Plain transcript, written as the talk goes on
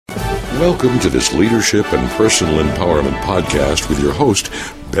Welcome to this leadership and personal empowerment podcast with your host,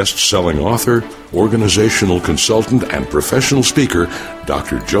 best-selling author, organizational consultant, and professional speaker,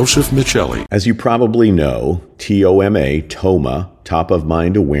 Dr. Joseph Michelli. As you probably know, TOMA, top of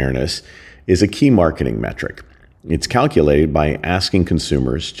mind awareness, is a key marketing metric. It's calculated by asking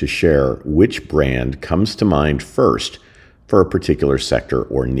consumers to share which brand comes to mind first for a particular sector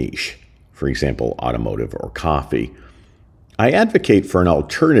or niche, for example, automotive or coffee. I advocate for an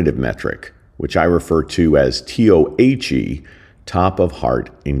alternative metric, which I refer to as TOHE, top of heart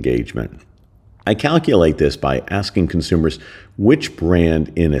engagement. I calculate this by asking consumers which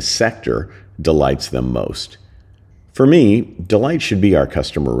brand in a sector delights them most. For me, delight should be our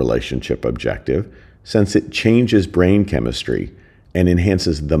customer relationship objective, since it changes brain chemistry and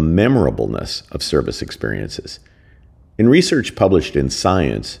enhances the memorableness of service experiences. In research published in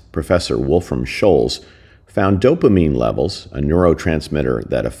Science, Professor Wolfram Scholz found dopamine levels, a neurotransmitter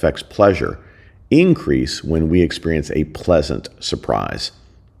that affects pleasure, increase when we experience a pleasant surprise,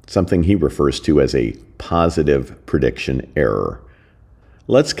 something he refers to as a positive prediction error.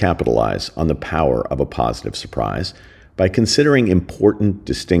 Let's capitalize on the power of a positive surprise by considering important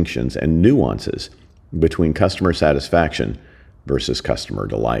distinctions and nuances between customer satisfaction versus customer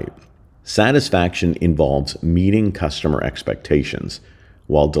delight. Satisfaction involves meeting customer expectations,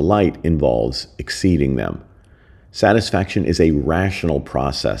 while delight involves exceeding them. Satisfaction is a rational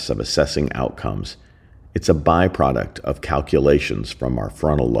process of assessing outcomes. It's a byproduct of calculations from our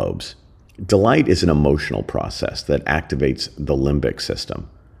frontal lobes. Delight is an emotional process that activates the limbic system.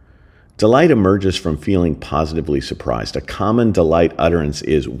 Delight emerges from feeling positively surprised. A common delight utterance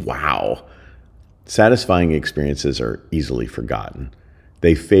is, "Wow." Satisfying experiences are easily forgotten.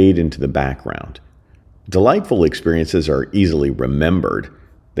 They fade into the background. Delightful experiences are easily remembered.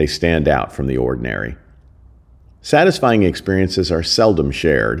 They stand out from the ordinary. Satisfying experiences are seldom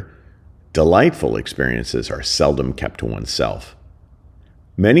shared. Delightful experiences are seldom kept to oneself.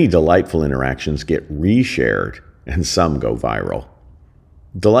 Many delightful interactions get reshared, and some go viral.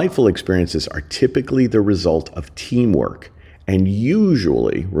 Delightful experiences are typically the result of teamwork and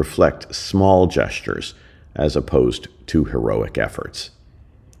usually reflect small gestures as opposed to heroic efforts.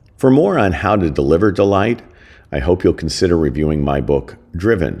 For more on how to deliver delight, I hope you'll consider reviewing my book,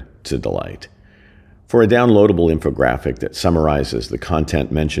 Driven to Delight. For a downloadable infographic that summarizes the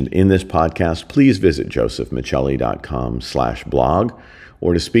content mentioned in this podcast, please visit josephmichelli.com/blog,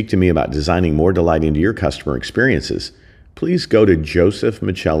 or to speak to me about designing more delight into your customer experiences, please go to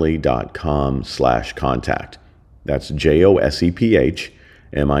josephmichelli.com/contact. That's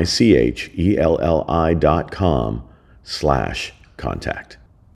JOSEPHMICHELLI.com/contact.